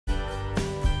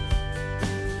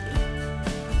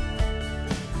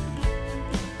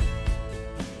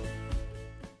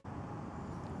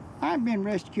I've been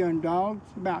rescuing dogs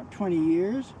about 20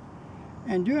 years,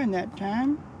 and during that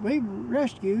time, we've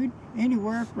rescued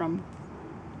anywhere from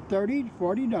 30 to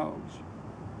 40 dogs.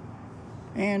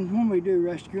 And when we do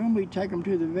rescue them, we take them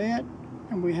to the vet,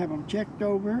 and we have them checked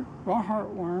over for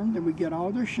heartworm, that we get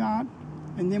all their shot,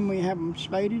 and then we have them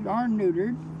spaded or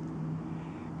neutered.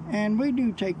 And we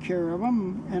do take care of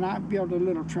them, and I build a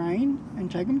little train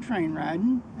and take them train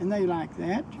riding, and they like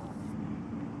that.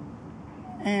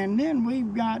 And then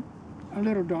we've got a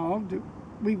little dog that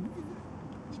we've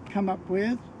come up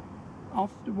with off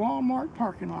the Walmart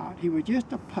parking lot. He was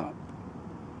just a pup.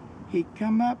 He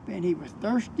come up and he was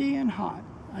thirsty and hot.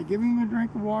 I give him a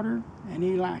drink of water and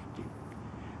he liked it.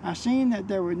 I seen that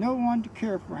there was no one to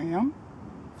care for him,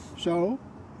 so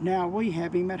now we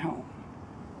have him at home.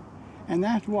 And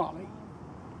that's Wally.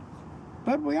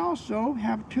 But we also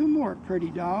have two more pretty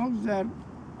dogs that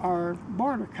are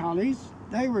border collies.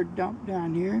 They were dumped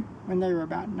down here when they were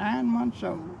about 9 months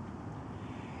old.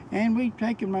 And we've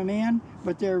taken them in,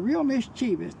 but they're real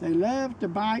mischievous. They love to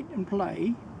bite and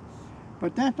play,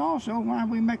 but that's also why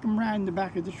we make them ride in the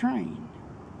back of the train.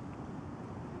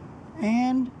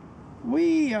 And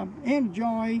we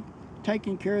enjoy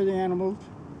taking care of the animals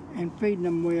and feeding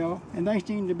them well, and they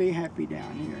seem to be happy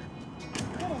down here.